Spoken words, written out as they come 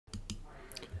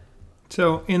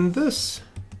So in this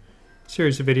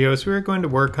series of videos, we're going to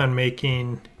work on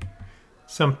making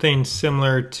something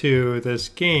similar to this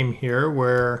game here,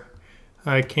 where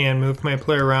I can move my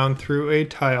player around through a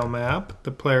tile map.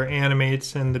 The player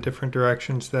animates in the different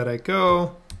directions that I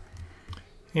go,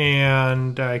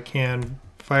 and I can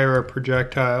fire a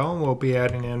projectile. We'll be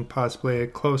adding in possibly a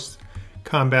close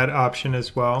combat option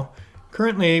as well.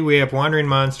 Currently we have wandering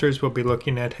monsters. We'll be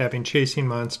looking at having chasing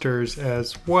monsters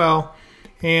as well.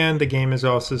 And the game is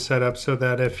also set up so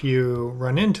that if you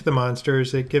run into the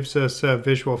monsters, it gives us a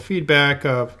visual feedback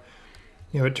of,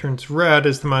 it turns red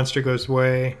as the monster goes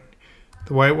away.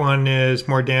 The white one is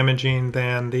more damaging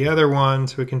than the other one,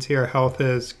 so we can see our health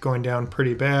is going down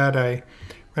pretty bad. I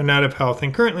run out of health,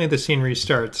 and currently the scene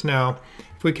restarts. Now,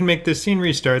 if we can make this scene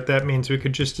restart, that means we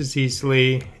could just as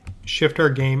easily shift our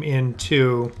game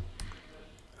into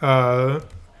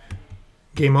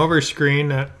game over screen,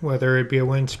 whether it be a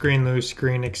win screen, lose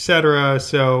screen, etc.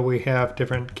 So we have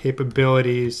different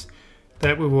capabilities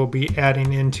that we will be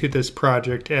adding into this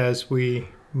project as we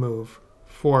move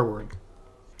forward.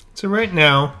 So right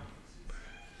now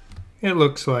it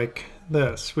looks like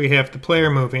this. We have the player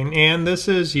moving, and this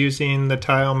is using the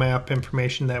tile map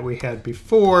information that we had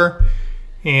before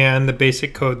and the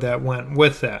basic code that went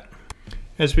with that.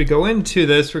 As we go into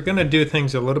this, we're going to do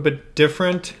things a little bit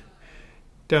different.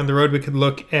 Down the road, we could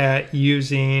look at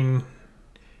using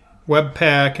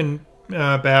Webpack and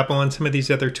Babel and some of these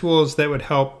other tools that would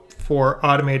help for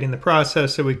automating the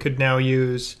process. So we could now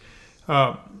use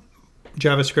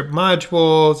JavaScript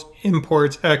modules,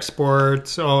 imports,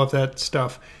 exports, all of that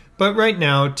stuff. But right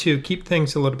now, to keep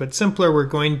things a little bit simpler, we're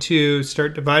going to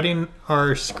start dividing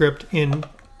our script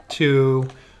into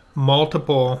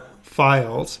multiple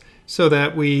files so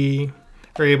that we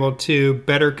are able to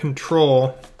better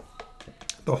control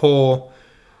the whole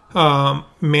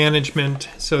management,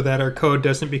 so that our code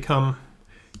doesn't become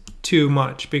too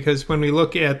much. Because when we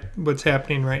look at what's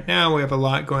happening right now, we have a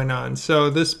lot going on.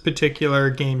 So this particular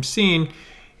game scene,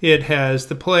 it has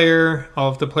the player,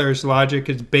 all of the player's logic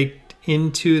is baked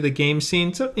into the game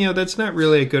scene. So, that's not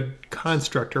really a good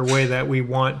construct or way that we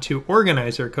want to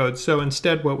organize our code. So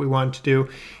instead, what we want to do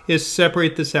is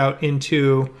separate this out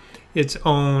into its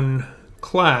own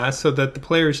class so that the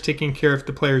player is taking care of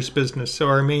the player's business. So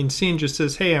our main scene just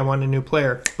says, hey, I want a new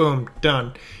player. Boom,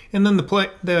 done. And then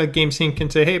the game scene can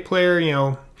say, hey, player,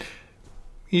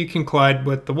 you can collide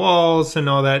with the walls and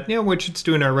all that, which it's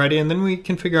doing already. And then we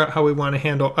can figure out how we want to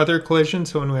handle other collisions.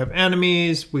 So when we have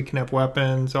enemies, we can have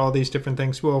weapons, all these different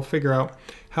things. We'll figure out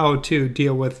how to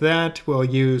deal with that. We'll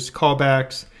use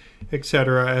callbacks,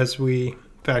 etc. as we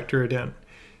factor it in.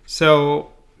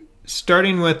 So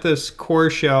starting with this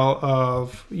core shell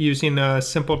of using a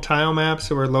simple tile map.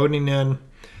 So we're loading in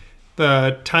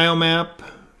the tile map,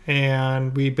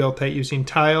 and we built that using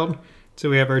tiled. So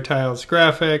we have our tiles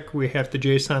graphic, we have the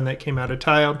JSON that came out of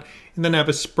tiled, and then I have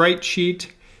a sprite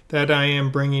sheet that I am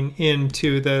bringing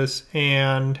into this,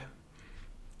 and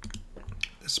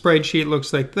the sprite sheet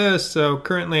looks like this. So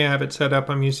currently I have it set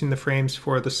up, I'm using the frames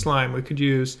for the slime. We could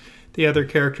use the other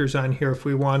characters on here if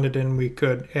we wanted, and we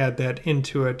could add that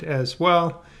into it as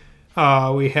well.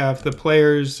 We have the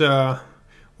player's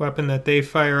weapon that they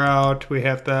fire out. We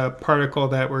have the particle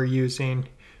that we're using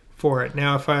for it.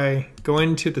 Now if I go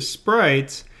into the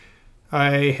sprites,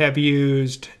 I have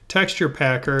used Texture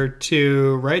Packer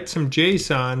to write some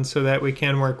JSON so that we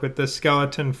can work with the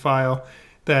skeleton file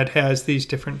that has these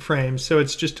different frames. So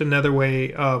it's just another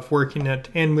way of working it,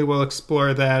 and we will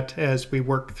explore that as we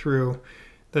work through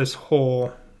this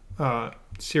whole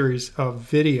series of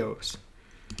videos.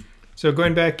 So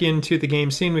going back into the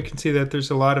game scene, we can see that there's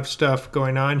a lot of stuff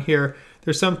going on here.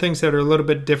 There's some things that are a little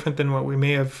bit different than what we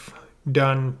may have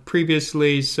done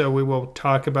previously, so we will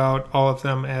talk about all of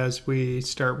them as we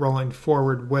start rolling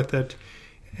forward with it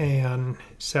and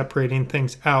separating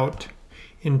things out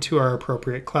into our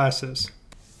appropriate classes.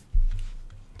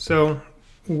 So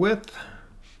with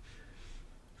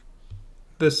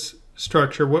this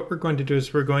structure, what we're going to do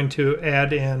is we're going to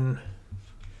add in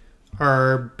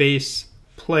our base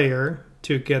player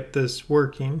to get this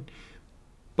working.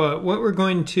 But what we're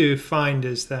going to find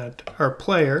is that our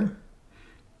player,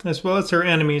 as well as our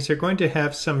enemies, are going to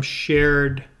have some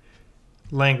shared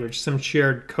language, some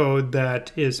shared code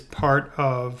that is part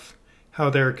of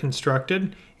how they're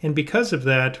constructed. And because of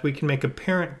that, we can make a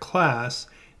parent class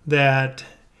that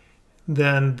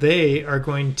then they are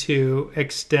going to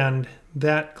extend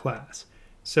that class.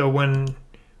 So when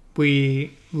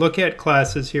we look at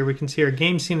classes here, we can see our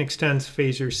game scene extends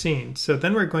phaser scene. So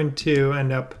then we're going to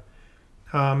end up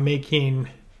making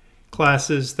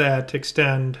classes that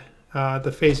extend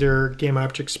the phaser game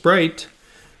object sprite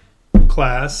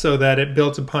class so that it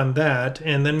builds upon that,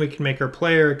 and then we can make our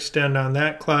player extend on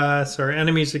that class, our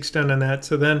enemies extend on that,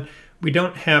 so then we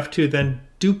don't have to then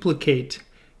duplicate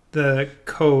the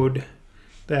code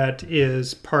that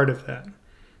is part of that.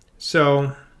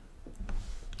 So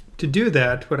to do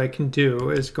that, what I can do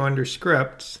is go under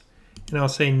scripts and I'll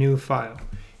say new file.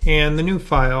 And the new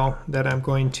file that I'm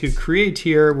going to create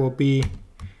here will be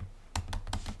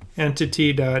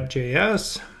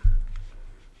entity.js.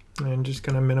 I'm just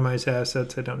going to minimize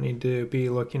assets. I don't need to be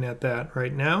looking at that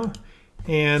right now.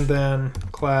 And then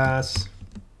class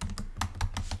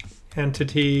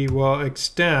entity will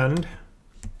extend,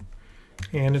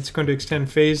 and it's going to extend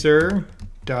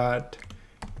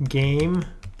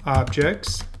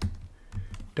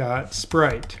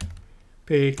phaser.gameObjects.sprite.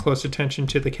 Pay close attention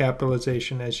to the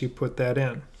capitalization as you put that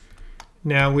in.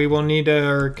 Now we will need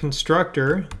our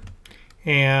constructor,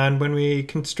 and when we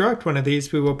construct one of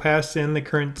these, we will pass in the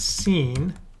current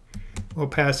scene. We'll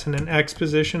pass in an X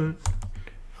position,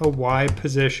 a Y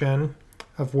position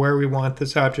of where we want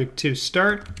this object to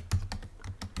start.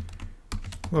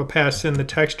 We'll pass in the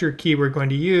texture key we're going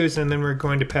to use, and then we're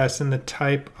going to pass in the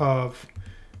type of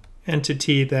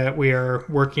entity that we are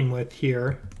working with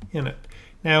here in it.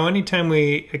 Now, anytime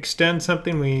we extend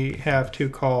something, we have to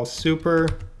call super.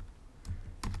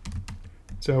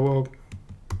 So we'll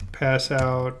pass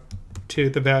out to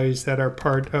the values that are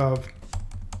part of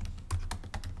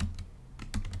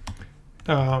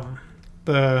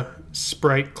the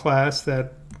sprite class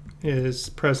that is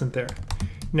present there.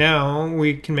 Now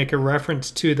we can make a reference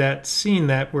to that scene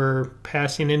that we're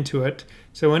passing into it.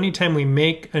 So anytime we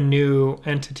make a new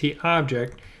entity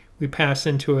object, we pass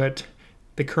into it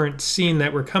the current scene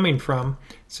that we're coming from.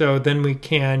 So then we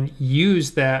can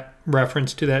use that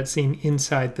reference to that scene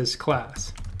inside this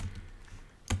class.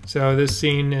 So this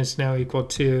scene is now equal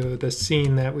to the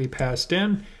scene that we passed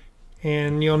in.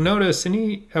 And you'll notice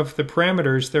any of the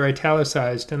parameters, they're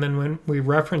italicized, and then when we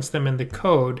reference them in the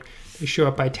code, they show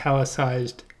up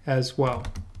italicized as well.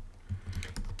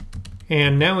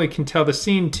 And now we can tell the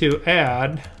scene to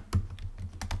add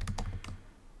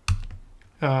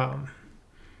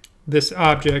this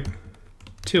object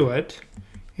to it,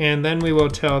 and then we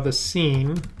will tell the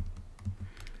scene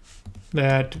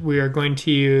that we are going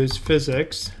to use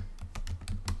physics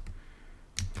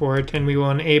for it, and we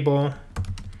will enable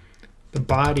the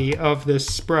body of this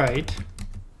sprite,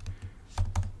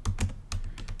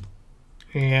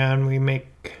 and we make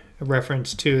a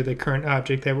reference to the current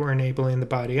object that we're enabling the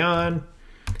body on.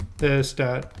 This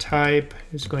dot type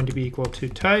is going to be equal to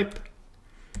type,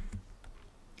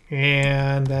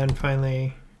 and then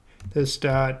finally this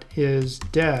dot is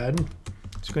dead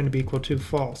is going to be equal to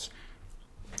false.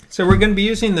 So we're going to be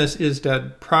using this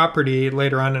isDead property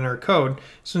later on in our code.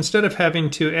 So instead of having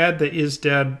to add the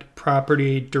isDead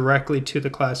property directly to the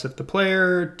class of the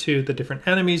player, to the different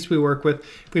enemies we work with,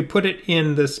 if we put it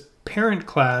in this parent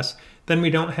class, then we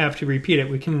don't have to repeat it.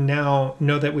 We can now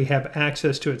know that we have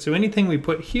access to it. So anything we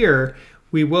put here,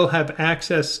 we will have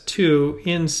access to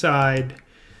inside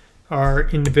our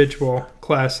individual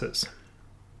classes.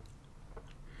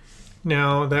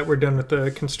 Now that we're done with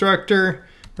the constructor,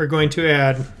 we're going to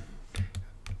add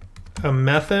a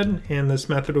method, and this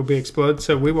method will be explode.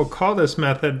 So we will call this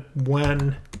method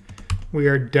when we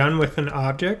are done with an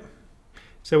object.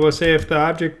 So we'll say if the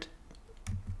object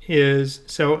is,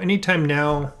 so anytime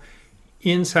now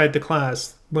inside the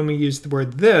class, when we use the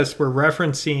word this, we're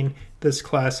referencing this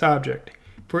class object.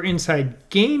 If we're inside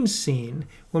game scene,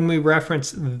 when we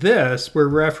reference this, we're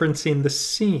referencing the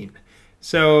scene.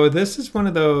 So this is one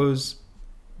of those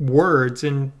words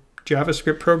in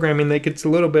JavaScript programming that gets a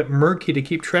little bit murky to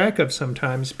keep track of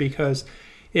sometimes, because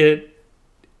it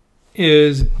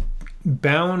is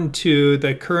bound to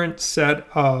the current set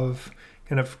of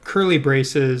kind of curly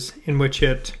braces in which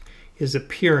it is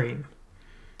appearing.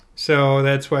 So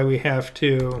that's why we have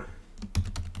to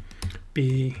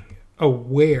be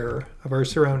aware of our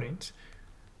surroundings.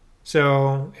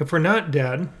 So if we're not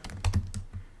dead,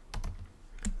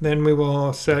 then we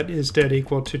will set isDead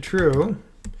equal to true,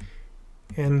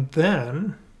 and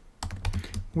then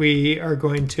we are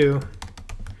going to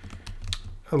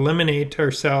eliminate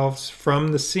ourselves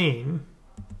from the scene.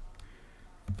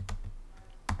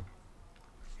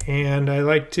 And I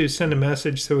like to send a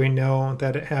message so we know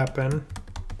that it happened.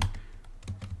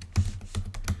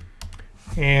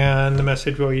 And the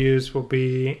message we'll use will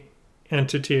be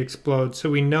entity explode, so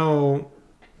we know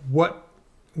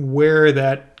where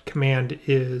that command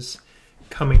is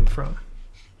coming from.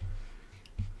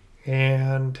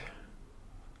 And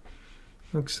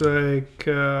looks like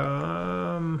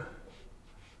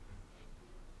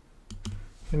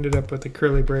Ended up with a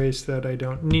curly brace that I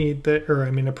don't need, or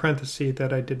I mean a parenthesis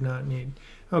that I did not need.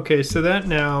 Okay, so that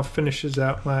now finishes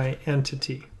out my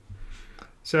entity.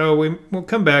 So we'll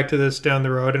come back to this down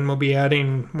the road, and we'll be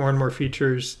adding more and more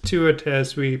features to it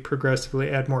as we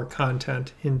progressively add more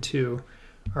content into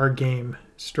our game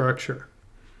structure.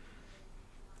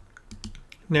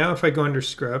 Now if I go under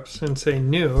scripts and say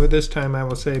new, this time I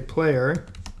will say player.js,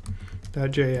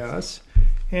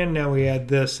 and now we add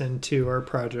this into our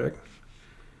project.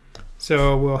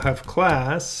 So we'll have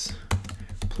class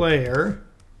player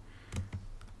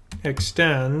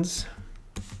extends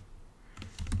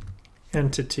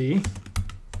entity,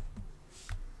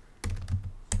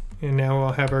 and now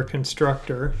we'll have our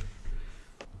constructor.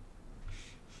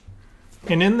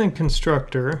 And in the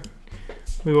constructor,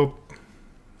 we will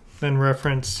then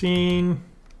reference scene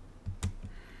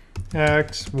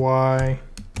x, y,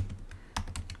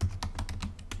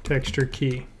 texture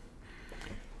key.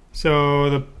 So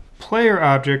the player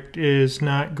object is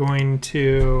not going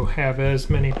to have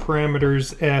as many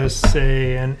parameters as,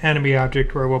 say, an enemy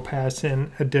object where we'll pass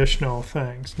in additional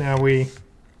things. Now we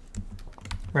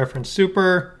reference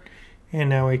super, and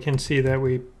now we can see that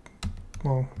we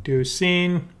will do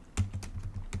scene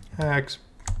x,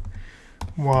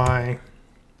 y,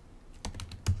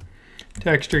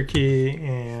 texture key,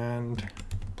 and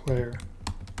player.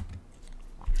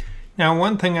 Now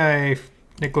one thing I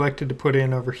neglected to put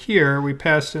in over here, we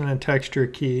passed in a texture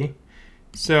key.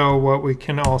 So what we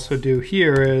can also do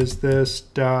here is this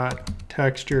dot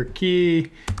texture key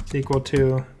is equal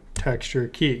to texture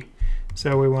key.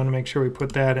 So we want to make sure we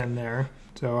put that in there.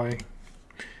 So I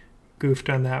goofed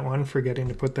on that one, forgetting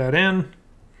to put that in.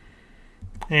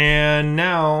 And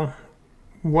now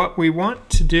what we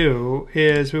want to do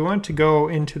is we want to go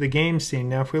into the game scene.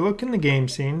 Now if we look in the game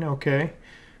scene, okay,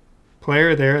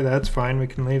 player there, that's fine, we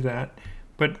can leave that.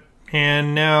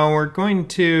 And now we're going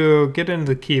to get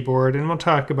into the keyboard, and we'll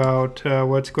talk about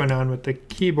what's going on with the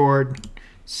keyboard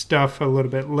stuff a little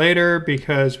bit later,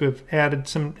 because we've added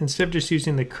some, instead of just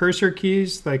using the cursor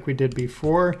keys like we did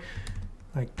before,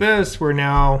 like this, we're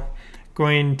now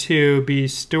going to be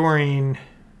storing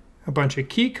a bunch of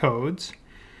key codes.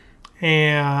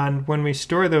 And when we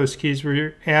store those keys,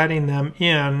 we're adding them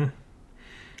in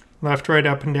left, right,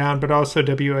 up, and down, but also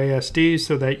WASD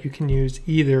so that you can use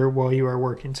either while you are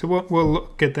working. So we'll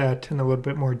look at that in a little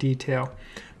bit more detail.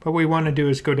 But what we want to do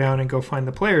is go down and go find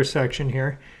the player section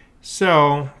here.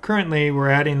 So currently we're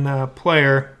adding the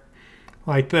player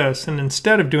like this. And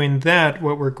instead of doing that,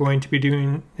 what we're going to be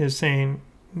doing is saying,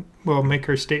 we'll make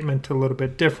our statement a little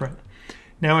bit different.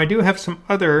 Now I do have some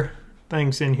other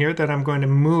things in here that I'm going to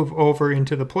move over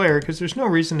into the player, because there's no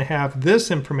reason to have this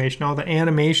information, all the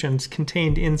animations,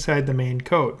 contained inside the main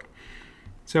code.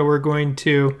 So we're going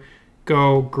to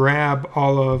go grab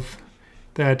all of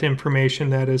that information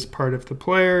that is part of the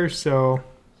player. So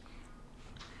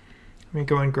let me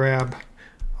go and grab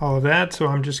all of that. So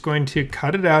I'm just going to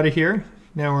cut it out of here.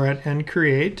 Now we're at end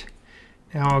create.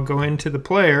 Now I'll go into the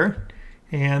player,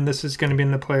 and this is going to be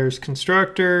in the player's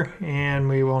constructor, and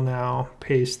we will now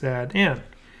paste that in.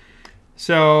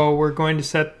 So we're going to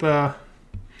set the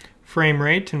frame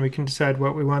rate, and we can decide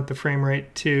what we want the frame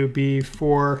rate to be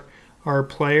for our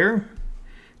player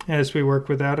as we work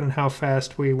with that, and how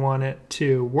fast we want it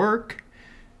to work.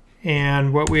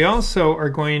 And what we also are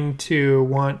going to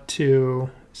want to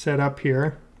set up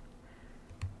here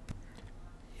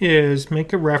is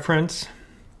make a reference.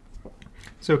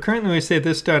 So currently we say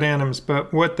this.anims,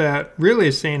 but what that really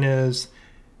is saying is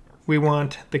we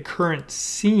want the current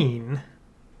scene.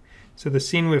 So the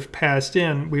scene we've passed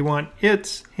in, we want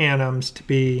its anims to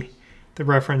be the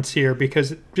reference here,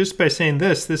 because just by saying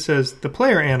this says the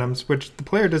player anims, which the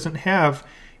player doesn't have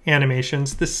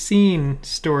animations. The scene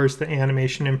stores the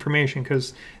animation information,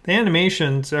 because the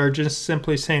animations are just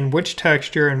simply saying which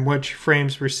texture and which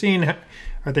frames we're seeing.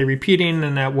 Are they repeating,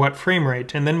 and at what frame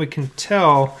rate? And then we can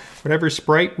tell whatever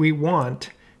sprite we want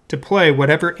to play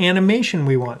whatever animation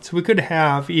we want. So we could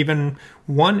have even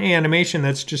one animation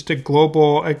that's just a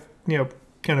global,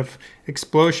 kind of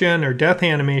explosion or death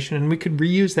animation, and we could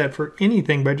reuse that for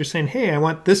anything by just saying, hey, I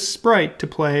want this sprite to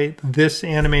play this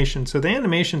animation. So the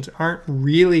animations aren't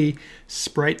really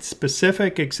sprite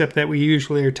specific, except that we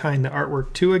usually are tying the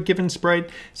artwork to a given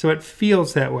sprite, so it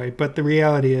feels that way, but the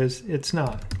reality is it's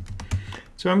not.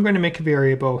 So I'm going to make a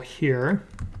variable here.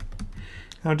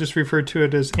 I'll just refer to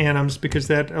it as anims, because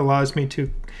that allows me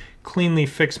to cleanly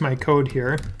fix my code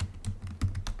here.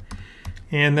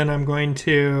 And then I'm going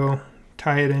to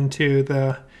tie it into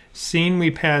the scene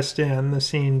we passed in, the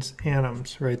scene's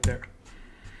anims right there.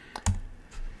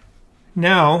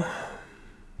 Now,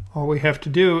 all we have to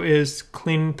do is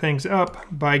clean things up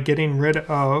by getting rid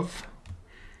of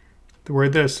the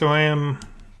word this. So I am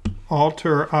Alt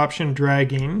or Option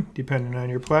dragging, depending on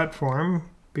your platform,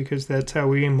 because that's how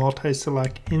we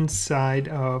multi-select inside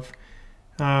of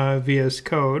VS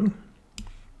Code.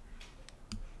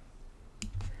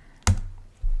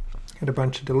 Got a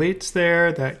bunch of deletes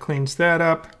there. That cleans that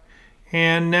up.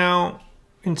 And now,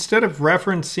 instead of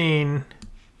referencing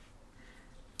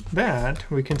that,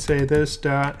 we can say this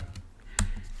dot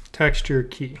texture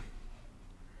key.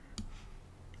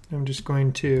 I'm just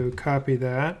going to copy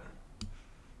that,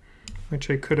 which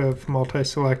I could have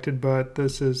multi-selected, but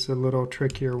this is a little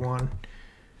trickier one.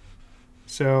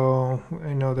 So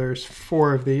I know there's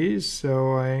 4 of these,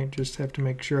 so I just have to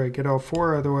make sure I get all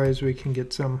 4, otherwise we can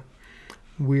get some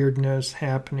weirdness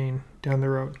happening down the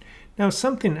road. Now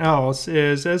something else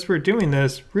is, as we're doing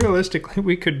this, realistically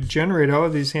we could generate all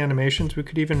of these animations. We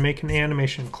could even make an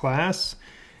animation class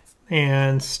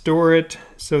and store it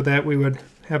so that we would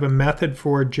have a method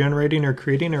for generating or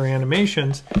creating our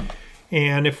animations.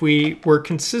 And if we were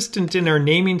consistent in our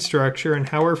naming structure and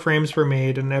how our frames were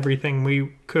made and everything,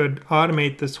 we could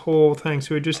automate this whole thing.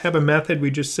 So we just have a method, we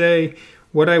just say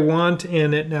what I want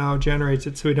and it now generates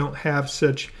it, so we don't have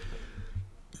such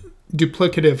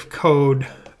duplicative code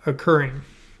occurring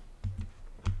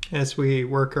as we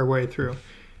work our way through.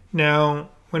 Now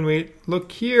when we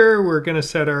look here, we're going to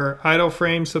set our idle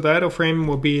frame. So the idle frame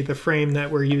will be the frame that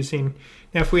we're using.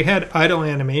 Now if we had idle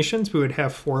animations, we would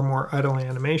have 4 more idle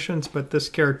animations, but this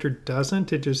character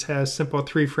doesn't. It just has simple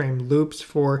 3-frame loops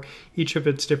for each of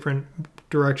its different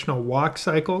directional walk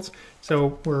cycles.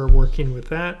 So we're working with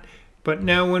that. But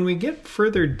now when we get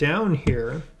further down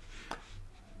here,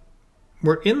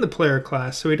 we're in the player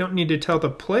class, so we don't need to tell the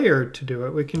player to do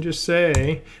it. We can just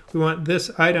say we want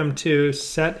this item to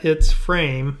set its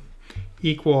frame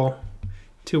equal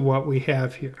to what we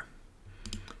have here.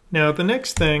 Now the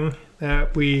next thing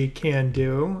that we can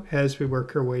do as we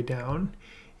work our way down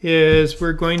is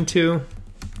we're going to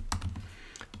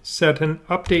set an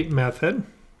update method.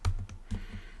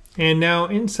 And now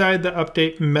inside the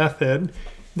update method,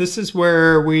 this is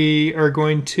where we are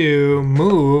going to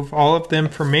move all of the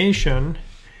information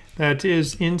that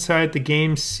is inside the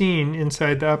game scene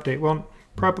inside the update.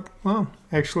 Well,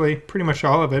 actually pretty much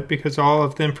all of it, because all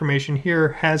of the information here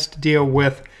has to deal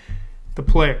with the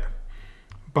player.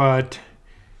 But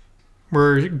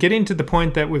we're getting to the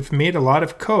point that we've made a lot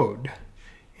of code,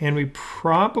 and we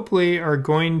probably are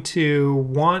going to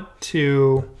want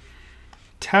to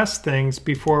test things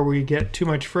before we get too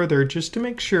much further, just to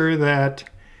make sure that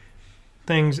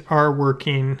things are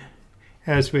working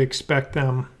as we expect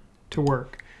them to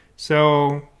work.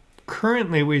 So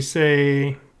currently we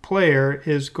say player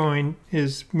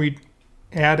we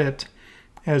add it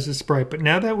as a sprite, but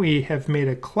now that we have made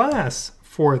a class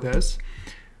for this,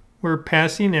 we're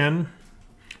passing in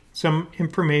some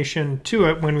information to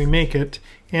it when we make it.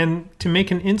 And to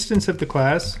make an instance of the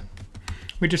class,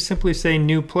 we just simply say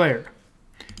new player.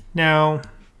 Now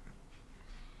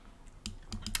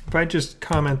if I just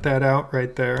comment that out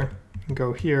right there and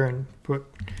go here and put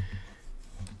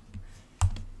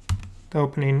the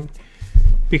opening,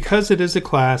 because it is a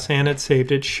class and it's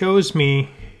saved, it shows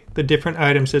me the different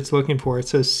items it's looking for. It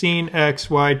says scene X,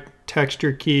 Y,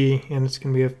 texture key, and it's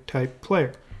going to be of type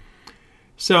player.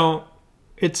 So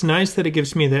it's nice that it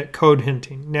gives me that code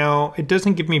hinting. Now it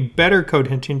doesn't give me better code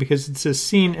hinting because it says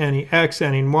scene any, X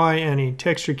any, Y any,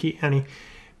 texture key any,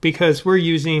 because we're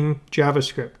using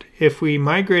JavaScript. If we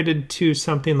migrated to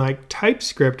something like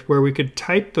TypeScript where we could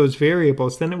type those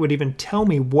variables, then it would even tell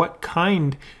me what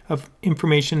kind of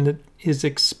information that is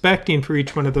expecting for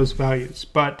each one of those values.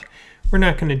 But we're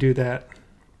not going to do that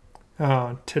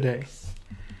today.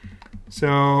 So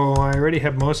I already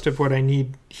have most of what I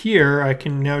need here. I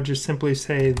can now just simply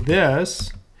say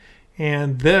this,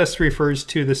 and this refers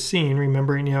to the scene.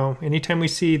 Remembering, anytime we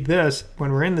see this,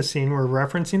 when we're in the scene, we're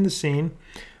referencing the scene.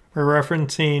 We're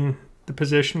referencing the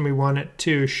position we want it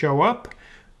to show up,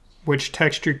 which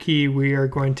texture key we are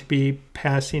going to be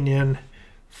passing in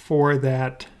for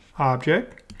that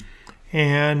object.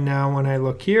 And now when I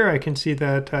look here, I can see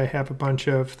that I have a bunch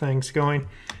of things going.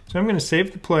 So I'm going to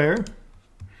save the player. I'm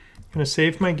going to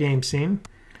save my game scene.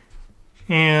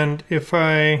 And if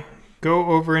I go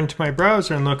over into my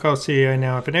browser and look, I'll see I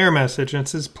now have an error message. And it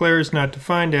says player is not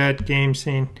defined at game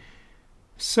scene.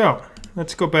 So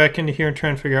let's go back into here and try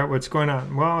and figure out what's going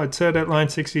on. Well, it said at line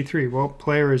 63, well,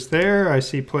 player is there. I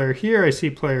see player here. I see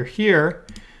player here.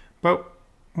 But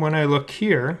when I look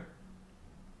here,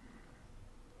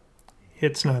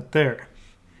 it's not there.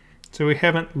 So we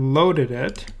haven't loaded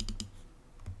it.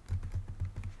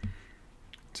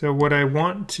 So what I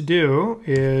want to do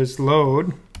is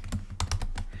load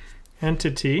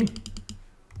entity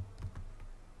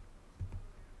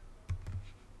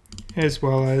as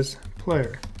well as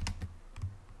player.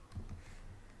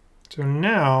 So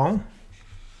now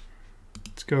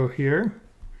let's go here,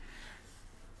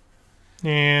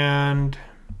 and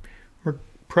we're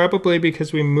probably,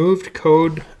 because we moved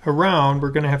code around, we're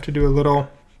going to have to do a little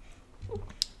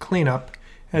cleanup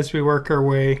as we work our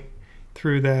way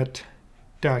through that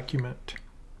document.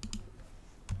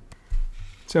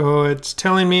 So it's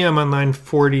telling me I'm on line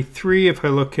 43. If I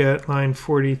look at line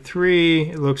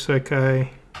 43, it looks like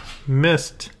I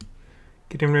missed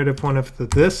getting rid of one of the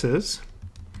thises.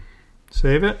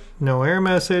 Save it, no error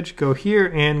message, go here,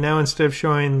 and now instead of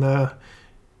showing the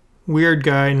weird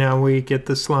guy, now we get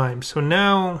the slime. So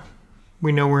now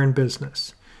we know we're in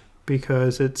business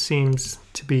because it seems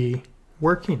to be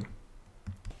working.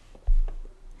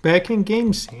 Back in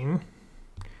game scene,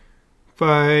 if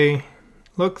I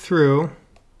look through,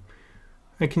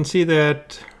 I can see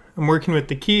that I'm working with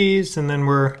the keys, and then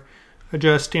we're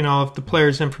adjusting all of the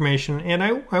player's information, and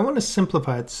I want to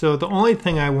simplify it. So the only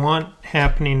thing I want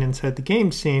happening inside the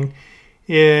game scene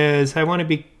is I want to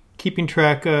be keeping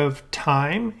track of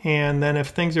time, and then if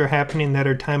things are happening that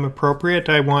are time appropriate,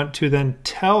 I want to then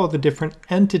tell the different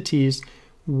entities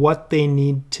what they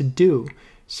need to do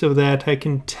so that I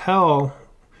can tell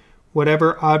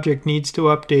whatever object needs to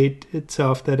update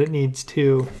itself that it needs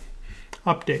to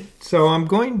update. So I'm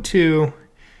going to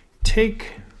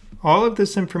take all of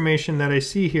this information that I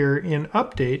see here in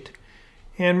update,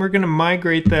 and we're going to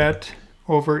migrate that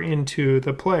over into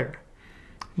the player.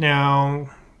 Now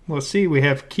we'll see we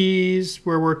have keys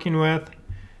we're working with,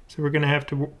 so we're going to have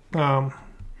to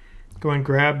go and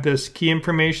grab this key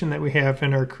information that we have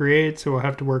in our create, so we'll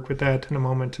have to work with that in a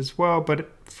moment as well. But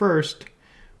first,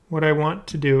 what I want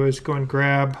to do is go and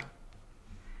grab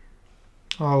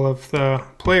all of the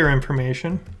player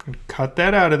information and cut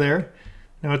that out of there.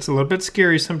 Now it's a little bit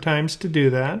scary sometimes to do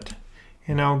that,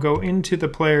 and I'll go into the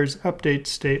player's update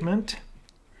statement,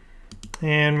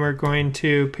 and we're going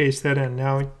to paste that in.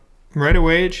 Now right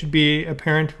away it should be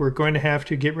apparent we're going to have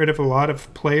to get rid of a lot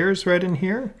of players right in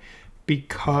here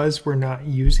because we're not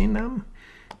using them.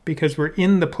 Because we're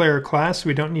in the player class,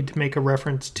 we don't need to make a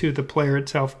reference to the player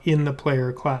itself in the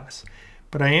player class.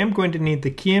 But I am going to need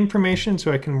the key information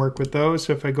so I can work with those.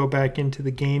 So if I go back into the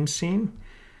game scene,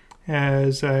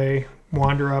 as I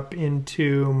wander up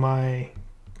into my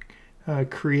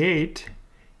create,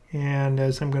 and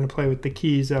as I'm going to play with the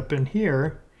keys up in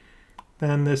here,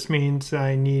 then this means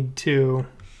I need to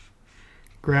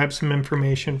grab some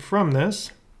information from this.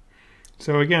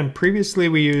 So again, previously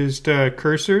we used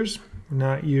cursors. We're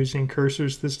not using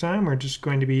cursors this time. We're just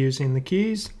going to be using the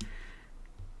keys.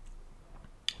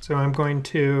 So I'm going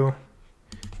to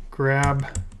grab,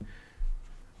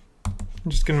 I'm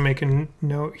just going to make a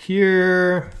note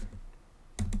here.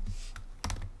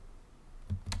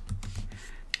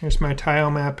 Here's my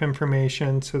tile map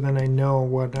information, so then I know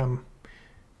what I'm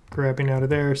grabbing out of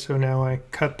there. So now I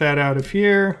cut that out of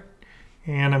here,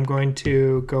 and I'm going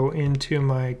to go into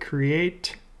my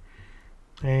create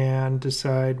and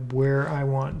decide where I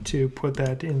want to put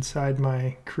that inside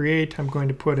my create. I'm going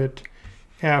to put it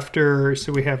after,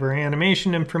 so we have our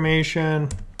animation information.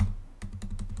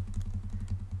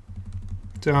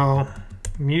 So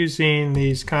I'm using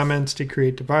these comments to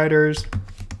create dividers.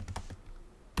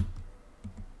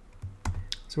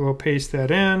 So we'll paste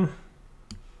that in.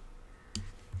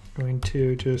 Going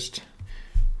to just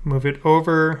move it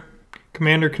over.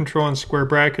 Command or Control and square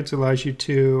brackets allows you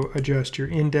to adjust your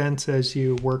indents as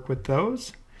you work with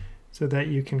those so that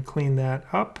you can clean that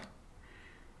up.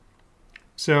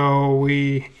 So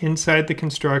we inside the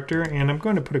constructor, and I'm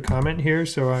going to put a comment here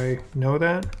so I know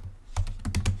that.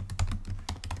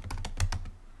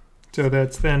 So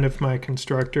that's the end of my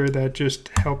constructor. That just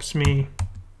helps me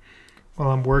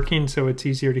while I'm working, so it's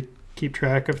easier to keep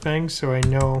track of things, so I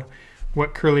know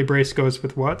what curly brace goes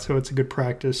with what, so it's a good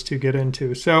practice to get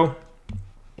into. So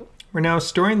we're now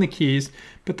storing the keys,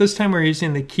 but this time we're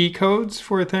using the key codes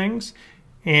for things.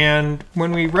 And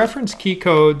when we reference key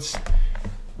codes,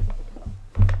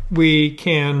 we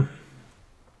can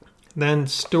then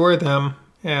store them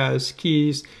as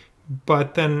keys,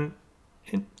 but then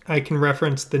I can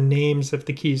reference the names of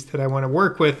the keys that I want to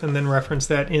work with and then reference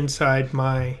that inside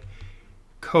my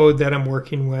code that I'm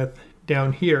working with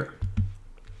down here.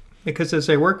 Because as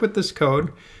I work with this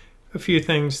code, a few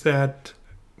things that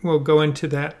will go into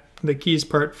that, the keys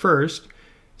part first.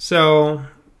 So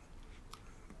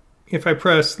if I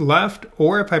press left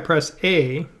or if I press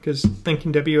A, because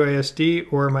thinking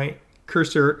WASD or my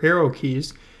cursor arrow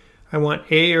keys, I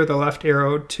want A or the left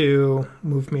arrow to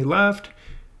move me left,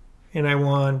 and I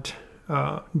want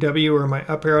W or my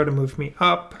up arrow to move me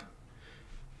up,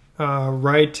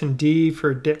 right and D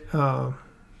for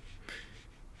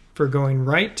going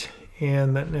right,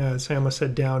 and then as I almost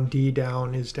said down, D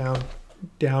down is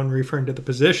down referring to the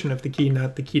position of the key,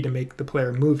 not the key to make the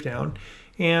player move down,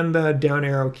 and the down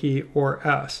arrow key or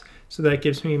S. So that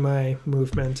gives me my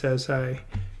movements as I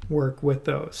work with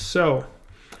those. So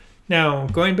now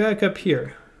going back up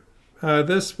here,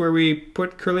 this where we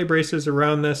put curly braces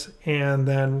around this and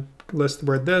then list the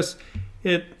word this,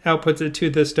 it outputs it to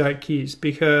this dot keys,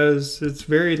 because it's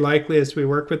very likely as we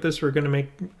work with this we're going to make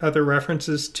other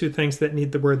references to things that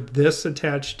need the word this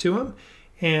attached to them,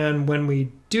 and when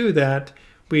we do that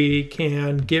we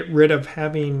can get rid of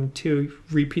having to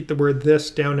repeat the word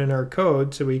this down in our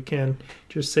code, so we can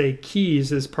just say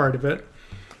keys as part of it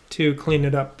to clean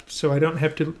it up, so I don't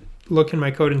have to look in my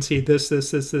code and see this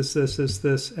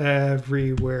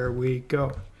everywhere we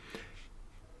go.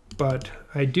 But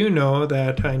I do know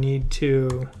that I need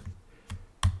to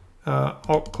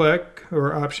alt click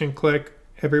or option click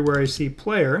everywhere I see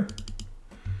player.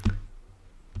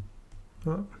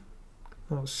 Oh,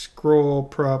 little scroll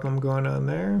problem going on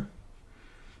there.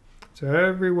 So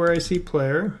everywhere I see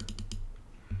player,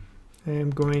 I am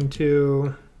going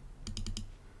to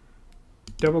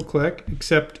double click,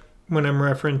 except when I'm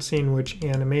referencing which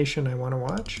animation I want to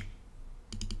watch.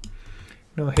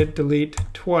 And I'll hit delete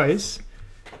twice.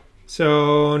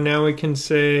 So now we can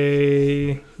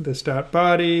say this dot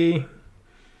body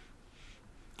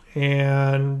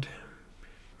and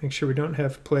make sure we don't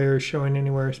have players showing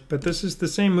anywhere. But this is the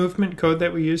same movement code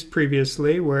that we used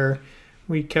previously, where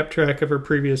we kept track of our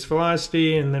previous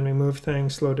velocity and then we moved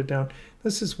things, slowed it down.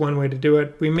 This is one way to do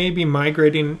it. We may be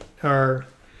migrating our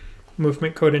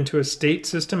movement code into a state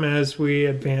system as we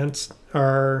advance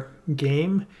our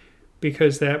game,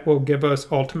 because that will give us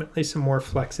ultimately some more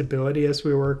flexibility as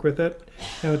we work with it.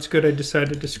 Now it's good I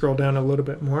decided to scroll down a little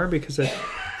bit more because I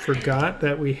forgot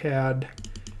that we had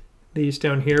these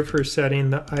down here for setting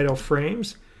the idle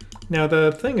frames. Now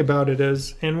the thing about it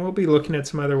is, and we'll be looking at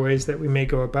some other ways that we may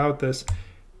go about this.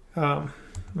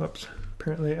 Whoops,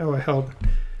 apparently, oh, I held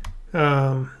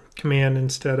Command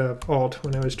instead of Alt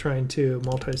when I was trying to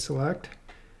multi-select.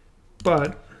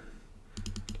 But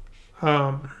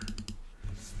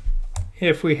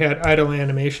if we had idle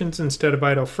animations instead of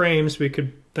idle frames, we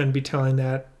could then be telling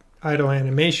that idle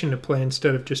animation to play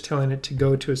instead of just telling it to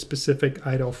go to a specific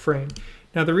idle frame.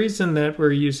 Now the reason that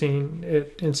we're using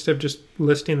it instead of just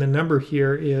listing the number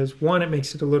here is, one, it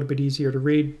makes it a little bit easier to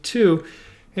read. Two,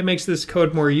 it makes this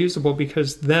code more usable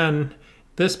because then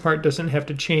this part doesn't have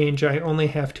to change. I only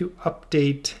have to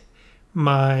update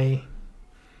my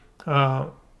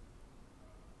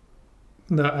the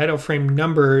idle frame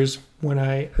numbers when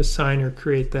I assign or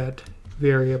create that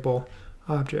variable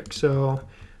object. So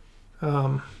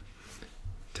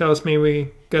tells me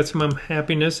we got some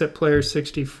unhappiness at player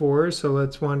 64, so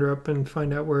let's wander up and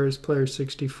find out where is player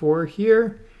 64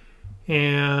 here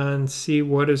and see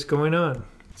what is going on.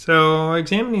 So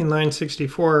examining line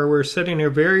 64, we're setting our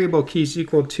variable keys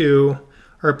equal to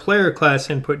our player class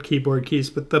input keyboard keys,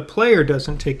 but the player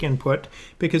doesn't take input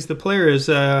because the player is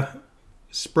a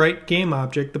sprite game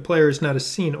object. The player is not a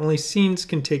scene. Only scenes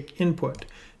can take input.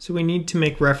 So we need to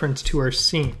make reference to our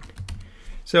scene.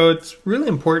 So it's really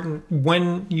important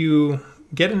when you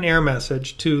get an error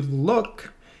message to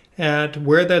look at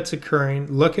where that's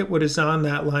occurring, look at what is on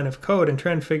that line of code, and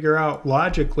try and figure out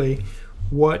logically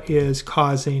what is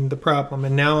causing the problem.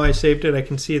 And now I saved it. I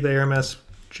can see the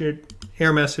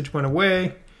error message went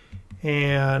away,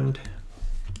 and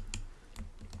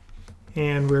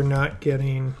we're not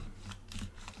getting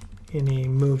any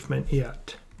movement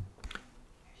yet.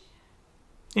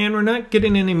 And we're not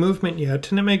getting any movement yet,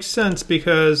 and it makes sense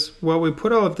because, well, we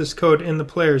put all of this code in the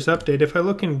player's update. If I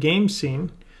look in game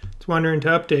scene, let's wander into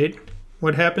update.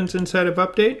 What happens inside of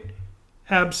update?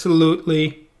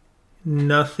 Absolutely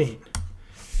nothing.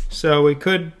 So we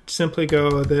could simply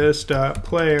go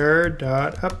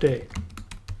this.player.update.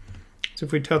 So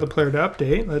if we tell the player to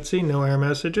update, let's see, no error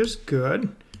messages,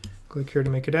 good. Click here to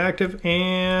make it active,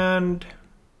 and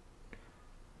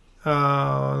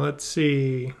let's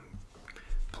see,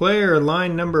 player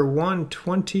line number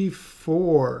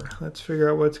 124. Let's figure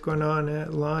out what's going on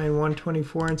at line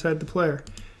 124 inside the player.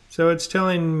 So it's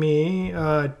telling me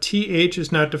TH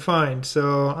is not defined.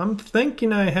 So I'm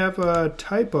thinking I have a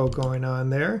typo going on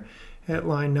there at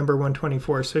line number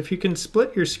 124. So if you can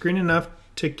split your screen enough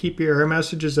to keep your error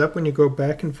messages up when you go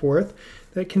back and forth,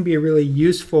 that can be a really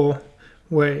useful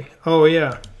way. Oh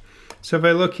yeah. So if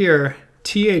I look here,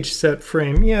 th set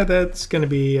frame, yeah, that's going to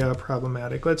be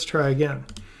problematic. Let's try again.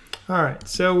 All right,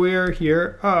 so we're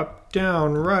here, up,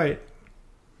 down, right,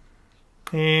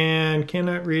 and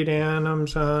cannot read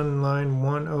anims on line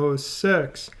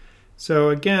 106. So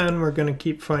again, we're going to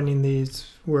keep finding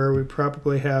these where we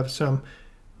probably have some,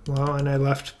 well, and I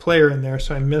left player in there,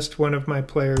 so I missed one of my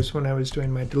players when I was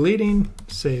doing my deleting.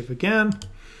 Save again.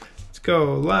 Let's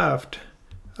go left,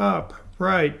 up,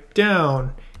 right,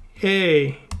 down,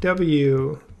 A,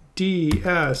 W, D,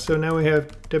 S. So now we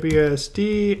have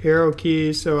WSD, arrow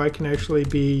keys, so I can actually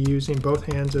be using both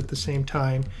hands at the same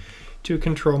time to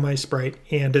control my sprite,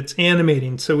 and it's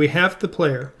animating. So we have the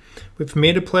player. We've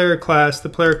made a player class. The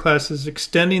player class is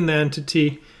extending the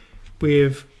entity.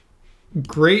 We've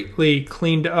greatly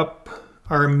cleaned up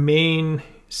our main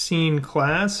scene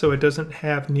class, so it doesn't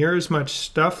have near as much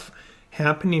stuff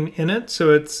happening in it.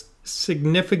 So it's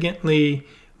significantly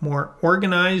more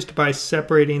organized by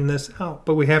separating this out.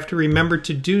 But we have to remember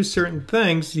to do certain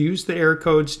things, use the error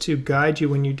codes to guide you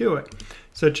when you do it,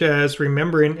 such as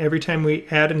remembering every time we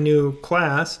add a new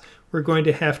class, we're going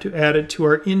to have to add it to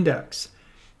our index.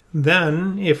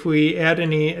 Then, if we add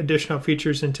any additional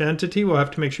features into entity, we'll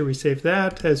have to make sure we save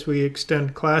that. As we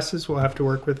extend classes, we'll have to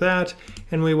work with that,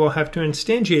 and we will have to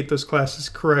instantiate those classes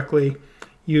correctly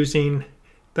using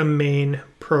the main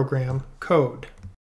program code.